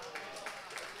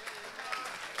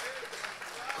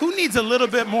 Who needs a little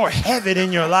bit more heaven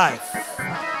in your life?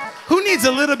 Who needs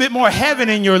a little bit more heaven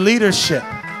in your leadership?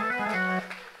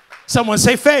 Someone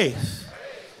say faith.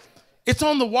 It's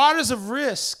on the waters of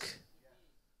risk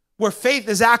where faith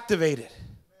is activated.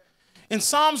 In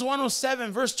Psalms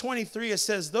 107, verse 23, it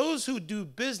says, those who do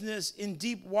business in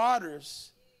deep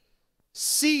waters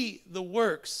see the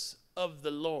works of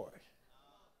the Lord.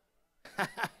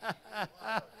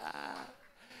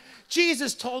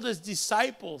 Jesus told his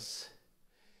disciples,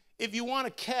 if you want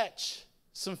to catch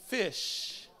some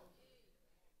fish,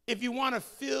 if you want to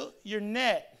fill your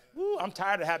net, I'm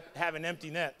tired of having empty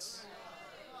nets.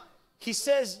 He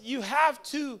says you have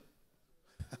to,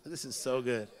 this is so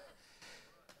good,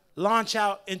 launch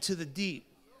out into the deep.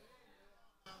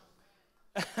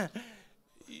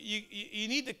 You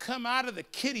need to come out of the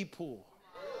kiddie pool.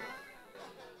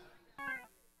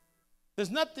 There's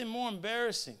nothing more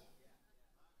embarrassing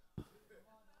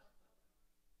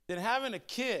than having a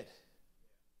kid,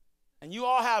 and you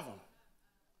all have them,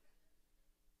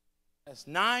 that's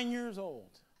 9 years old,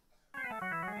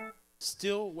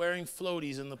 still wearing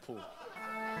floaties in the pool.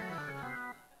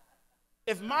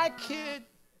 If my kid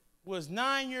was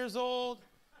 9 years old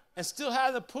and still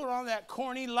had to put on that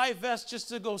corny life vest just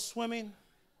to go swimming,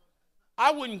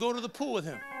 I wouldn't go to the pool with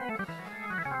him.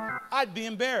 I'd be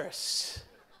embarrassed.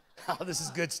 Oh, this is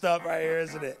good stuff right here,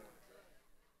 isn't it?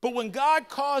 But when God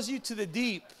calls you to the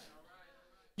deep,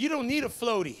 you don't need a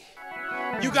floaty.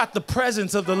 You got the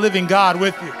presence of the living God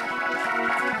with you.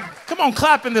 Come on,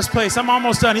 clap in this place. I'm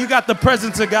almost done. You got the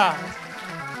presence of God.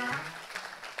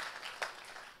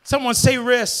 Someone say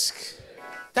risk.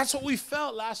 That's what we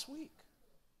felt last week.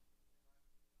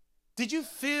 Did you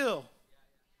feel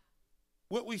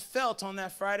what we felt on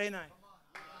that Friday night?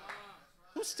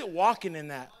 Who's still walking in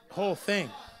that whole thing?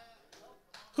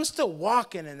 Who's still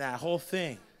walking in that whole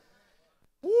thing?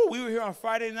 Woo, we were here on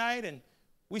Friday night and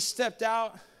we stepped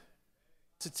out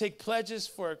to take pledges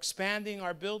for expanding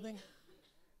our building.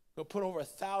 We'll put over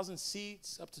 1,000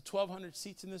 seats, up to 1,200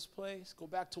 seats in this place. Go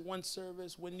back to one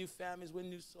service, win new families, win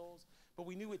new souls. But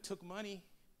we knew it took money.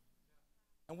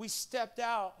 And we stepped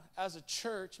out as a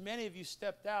church. Many of you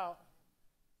stepped out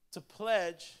to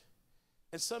pledge.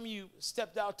 And some of you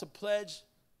stepped out to pledge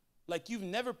like you've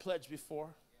never pledged before.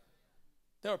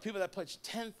 There were people that pledged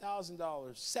 $10,000,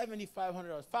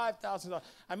 $7,500, $5,000.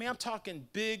 I mean, I'm talking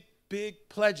big, big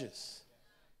pledges.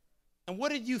 And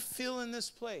what did you feel in this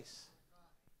place?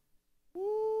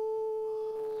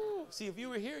 Woo. See, if you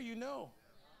were here, you know.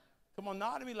 Come on,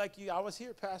 nod at me like you. I was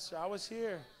here, Pastor. I was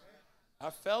here.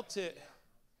 I felt it.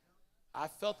 I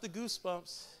felt the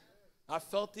goosebumps. I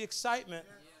felt the excitement.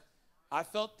 I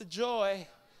felt the joy.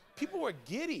 People were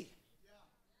giddy.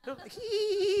 They were like,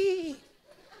 hee.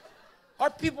 Our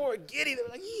people were giddy. They were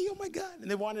like, oh my God. And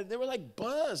they were like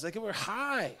buzzed, like they were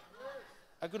high.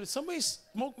 I go, did somebody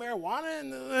smoke marijuana?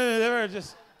 And they were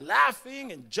just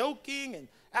laughing and joking. And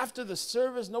after the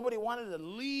service, nobody wanted to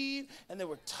leave. And they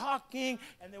were talking.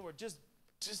 And they were just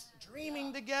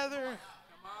dreaming together.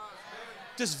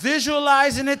 Just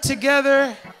visualizing it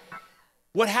together.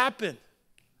 What happened?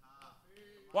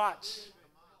 Watch.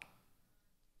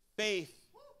 Faith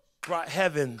brought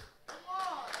heaven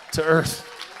to earth.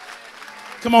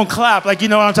 Come on, clap like you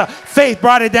know what I'm talking. Faith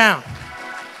brought it down.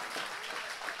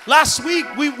 Last week,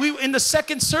 we in the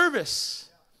second service,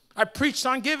 I preached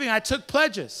on giving. I took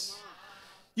pledges.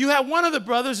 You have one of the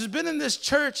brothers who's been in this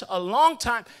church a long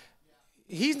time.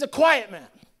 He's the quiet man.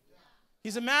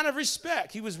 He's a man of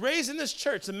respect. He was raised in this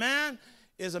church. The man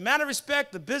is a man of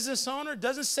respect, the business owner,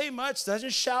 doesn't say much,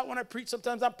 doesn't shout when I preach.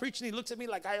 Sometimes I'm preaching, he looks at me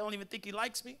like I don't even think he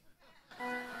likes me.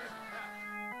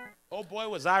 Oh boy,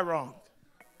 was I wrong.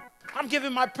 I'm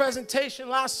giving my presentation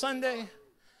last Sunday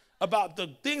about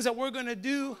the things that we're going to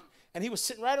do, and he was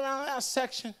sitting right around that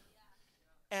section,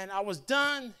 and I was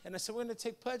done, and I said, we're going to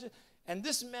take pledges, and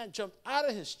this man jumped out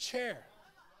of his chair,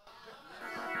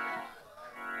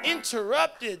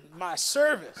 interrupted my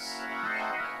service,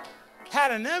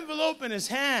 had an envelope in his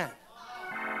hand,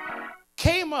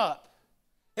 came up,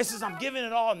 and says, I'm giving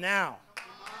it all now.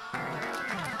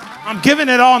 I'm giving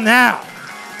it all now.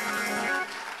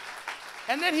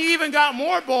 And then he even got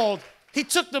more bold. He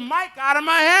took the mic out of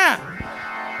my hand.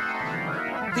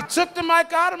 He took the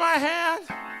mic out of my hand,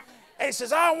 and he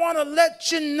says, I want to let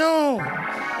you know,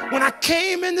 when I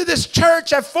came into this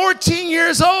church at 14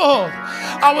 years old,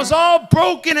 I was all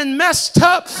broken and messed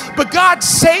up, but God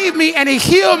saved me and he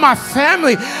healed my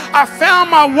family. I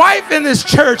found my wife in this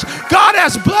church. God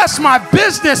has blessed my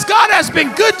business. God has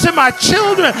been good to my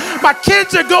children. My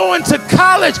kids are going to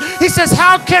college. He says,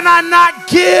 how can I not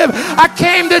give? I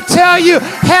came to tell you,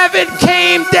 heaven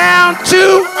came down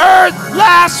to earth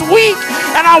last week,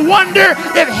 and I wonder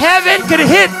if heaven could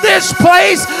hit this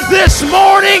place this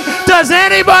morning. Does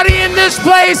anybody in this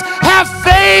place have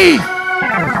faith?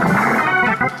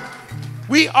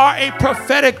 We are a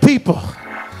prophetic people.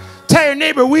 Tell your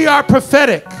neighbor, we are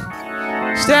prophetic.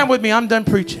 Stand with me. I'm done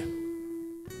preaching.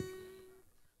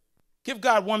 Give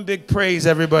God one big praise,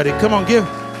 everybody. Come on, give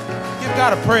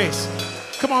God a praise.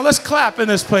 Come on, let's clap in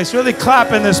this place. Really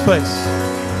clap in this place.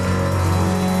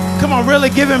 Come on, really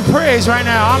give him praise right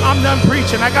now. I'm done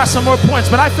preaching. I got some more points,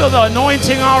 but I feel the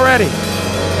anointing already.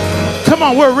 Come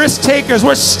on, we're risk takers.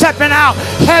 We're stepping out.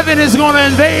 Heaven is going to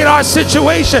invade our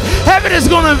situation. Heaven is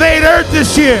going to invade earth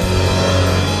this year.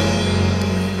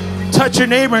 Touch your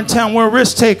neighbor and tell him we're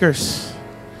risk takers.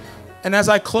 And as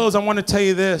I close, I want to tell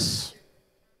you this.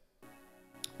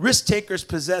 Risk takers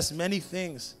possess many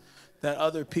things that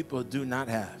other people do not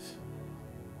have.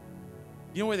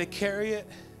 You know where they carry it?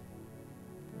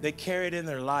 They carry it in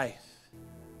their life.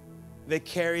 They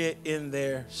carry it in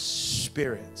their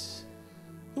spirits.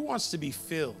 Who wants to be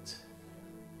filled?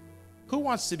 Who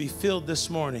wants to be filled this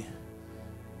morning?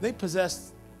 They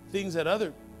possess things that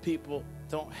other people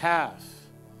don't have.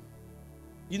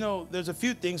 You know, there's a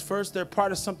few things. First, they're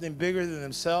part of something bigger than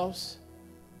themselves.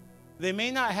 They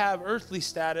may not have earthly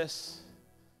status,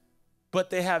 but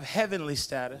they have heavenly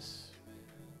status.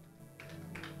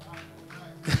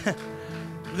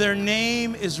 Their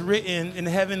name is written in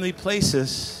heavenly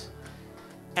places,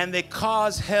 and they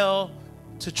cause hell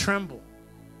to tremble.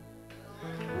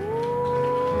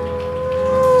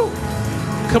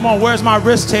 Come on, where's my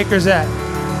risk takers at?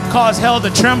 Cause hell to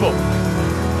tremble.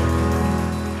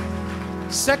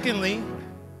 Secondly,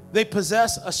 they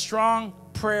possess a strong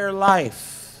prayer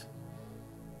life.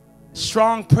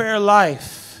 Strong prayer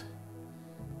life.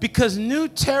 Because new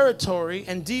territory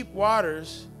and deep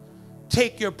waters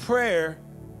take your prayer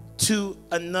to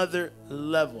another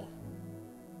level.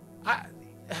 I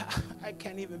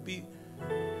can't even be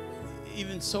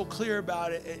so clear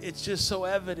about it. It's just so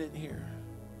evident here.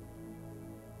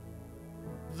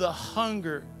 The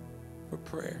hunger for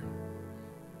prayer.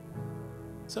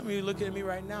 Some of you look at me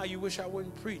right now, you wish I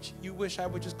wouldn't preach. You wish I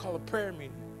would just call a prayer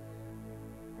meeting.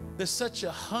 There's such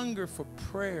a hunger for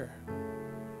prayer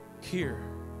here.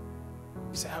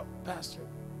 You say, oh, Pastor,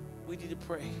 we need to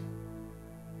pray.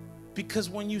 Because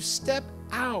when you step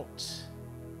out,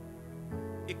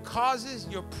 it causes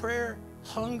your prayer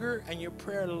hunger and your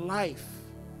prayer life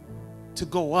to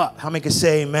go up. How many can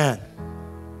say amen?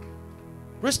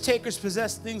 Risk takers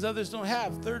possess things others don't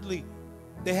have. Thirdly,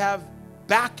 they have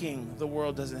backing the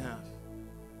world doesn't have.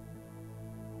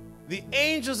 The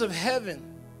angels of heaven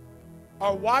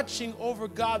are watching over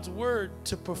God's word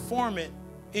to perform it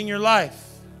in your life.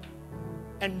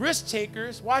 And risk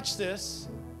takers, watch this,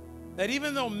 that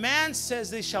even though man says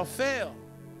they shall fail,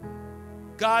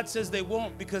 God says they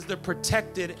won't because they're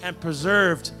protected and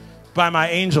preserved by my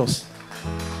angels.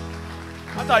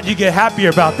 I thought you'd get happier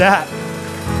about that.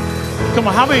 Come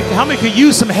on, how many could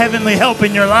use some heavenly help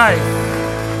in your life?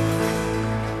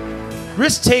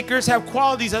 Risk takers have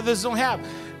qualities others don't have.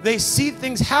 They see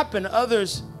things happen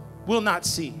others will not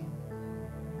see.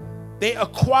 They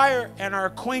acquire and are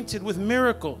acquainted with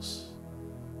miracles.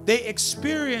 They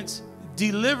experience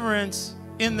deliverance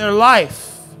in their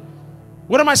life.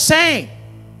 What am I saying?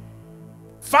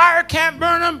 Fire can't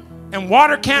burn them and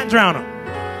water can't drown them.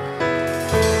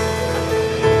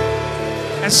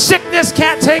 And sickness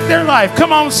can't take their life.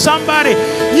 Come on, somebody.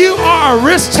 You are a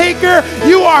risk taker.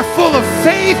 You are full of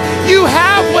faith. You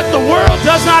have what the world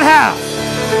does not have.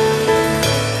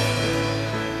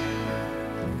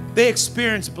 They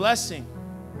experience blessing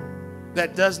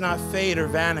that does not fade or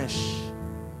vanish.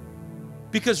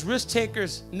 Because risk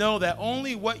takers know that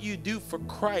only what you do for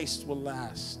Christ will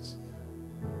last.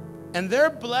 And their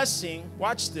blessing,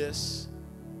 watch this,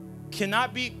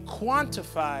 cannot be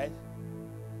quantified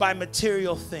by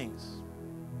material things.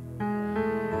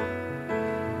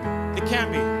 It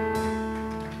can't be.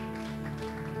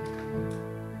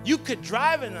 You could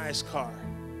drive a nice car,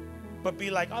 but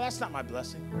be like, oh, that's not my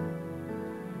blessing.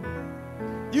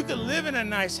 You could live in a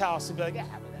nice house and be like, yeah,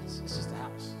 but it's just a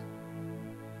house.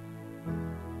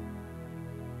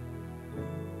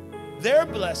 Their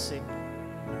blessing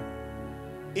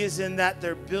is in that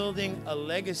they're building a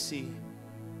legacy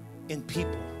in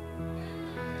people.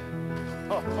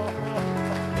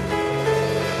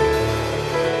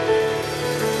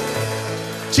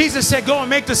 Jesus said, go and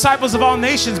make disciples of all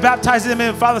nations, baptizing them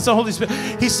in the Father, Son, Holy Spirit.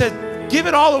 He said, give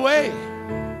it all away.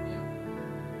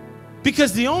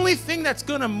 Because the only thing that's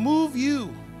going to move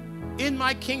you in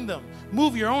my kingdom,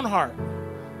 move your own heart.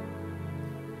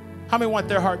 How many want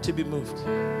their heart to be moved?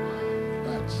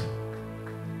 Right.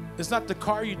 It's not the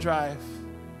car you drive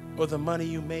or the money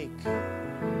you make.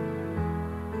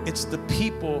 It's the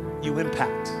people you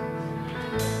impact.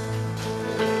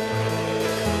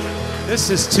 This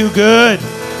is too good.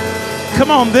 Come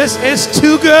on, this is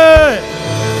too good.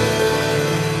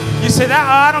 You say, that,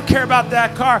 oh, I don't care about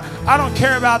that car. I don't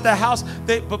care about that house.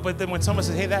 But then when someone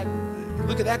says, hey,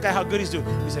 look at that guy, how good he's doing.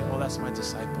 You say, well, that's my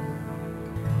disciple.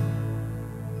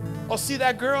 Oh, see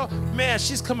that girl? Man,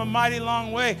 she's come a mighty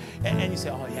long way. And you say,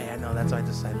 oh, yeah, no, that's my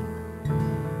disciple.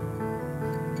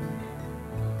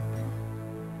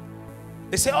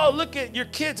 They say, oh, look at your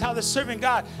kids, how they're serving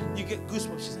God. You get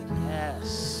goosebumps. She's like,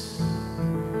 yes.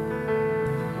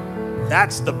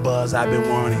 That's the buzz I've been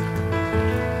wanting.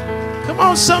 Come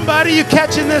on, somebody, you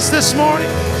catching this morning?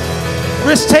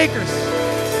 Risk takers.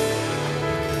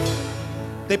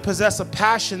 They possess a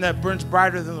passion that burns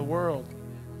brighter than the world.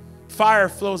 Fire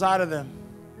flows out of them.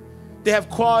 They have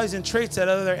qualities and traits that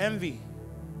others envy.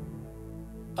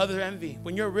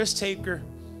 When you're a risk taker,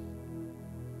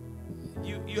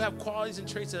 you have qualities and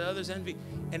traits that others envy,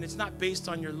 and it's not based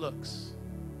on your looks.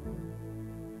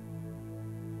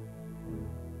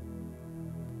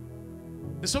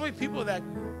 There's so many people that,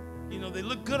 you know, they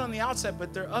look good on the outside,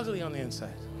 but they're ugly on the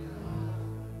inside.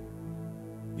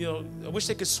 You know, I wish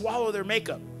they could swallow their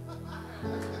makeup.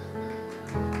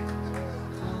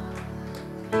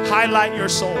 Highlight your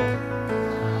soul.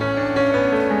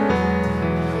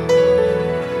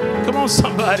 Come on,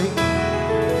 somebody.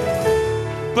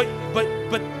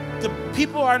 But the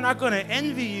people are not going to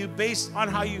envy you based on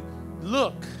how you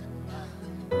look.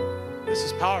 This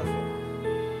is powerful.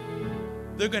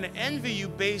 They're going to envy you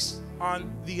based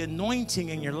on the anointing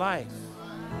in your life.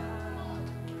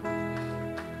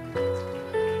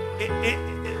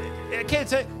 I can't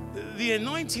tell you, the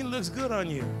anointing looks good on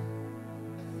you.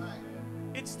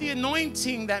 It's the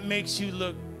anointing that makes you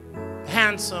look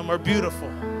handsome or beautiful.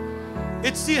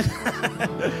 It's the,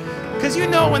 because you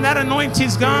know when that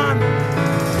anointing's gone,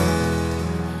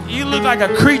 you look like a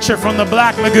creature from the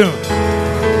Black Lagoon.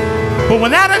 But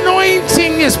when that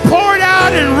anointing is poured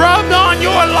out and rubbed on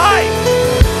your life,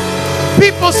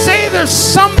 people say there's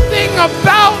something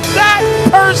about that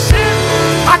person.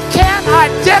 I can't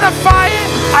identify it.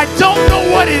 I don't know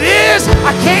what it is.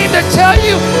 I came to tell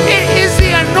you it is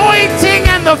the anointing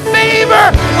and the favor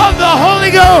of the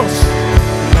Holy Ghost.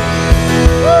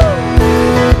 Woo.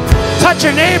 Touch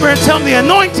your neighbor and tell them the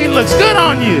anointing looks good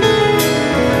on you.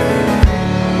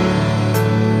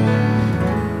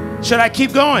 Should I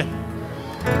keep going?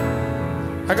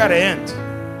 I gotta end.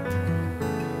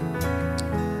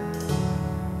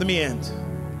 Let me end.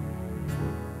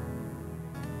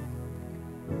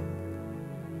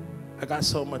 I got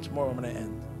so much more. I'm gonna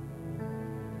end.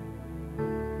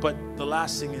 But the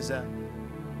last thing is that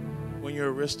when you're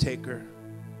a risk taker,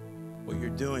 what you're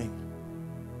doing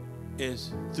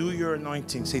is through your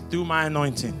anointing. Say, through my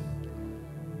anointing,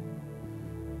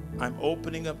 I'm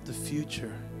opening up the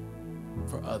future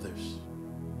for others.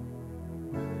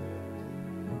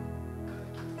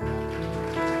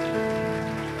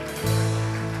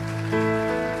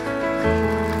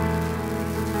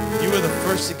 You were the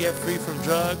first to get free from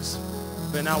drugs,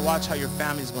 but now watch how your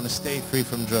family is going to stay free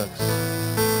from drugs.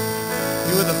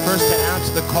 You were the first to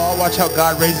answer the call. Watch how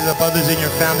God raises up others in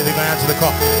your family. They're going to answer the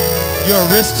call. You're a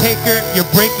risk taker. You're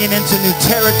breaking into new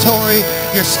territory.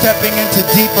 You're stepping into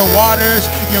deeper waters.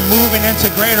 You're moving into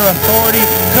greater authority.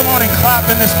 Come on and clap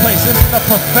in this place. This is a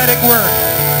prophetic word.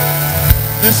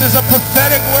 This is a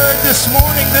prophetic word this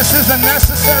morning. This is a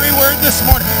necessary word this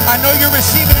morning. I know you're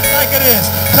receiving it like it is.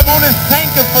 Come on and thank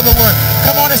him for the word.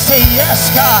 Come on and say, yes,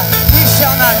 God. We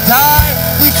shall not die.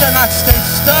 We shall not stay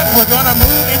stuck. We're going to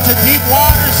move into deep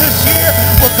waters this year.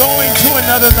 We're going to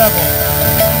another level.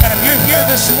 And if you're here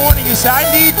this morning, you say, I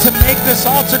need to make this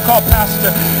altar call, Pastor.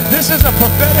 This is a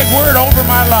prophetic word over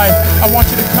my life. I want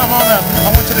you to come on up. I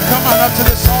want you to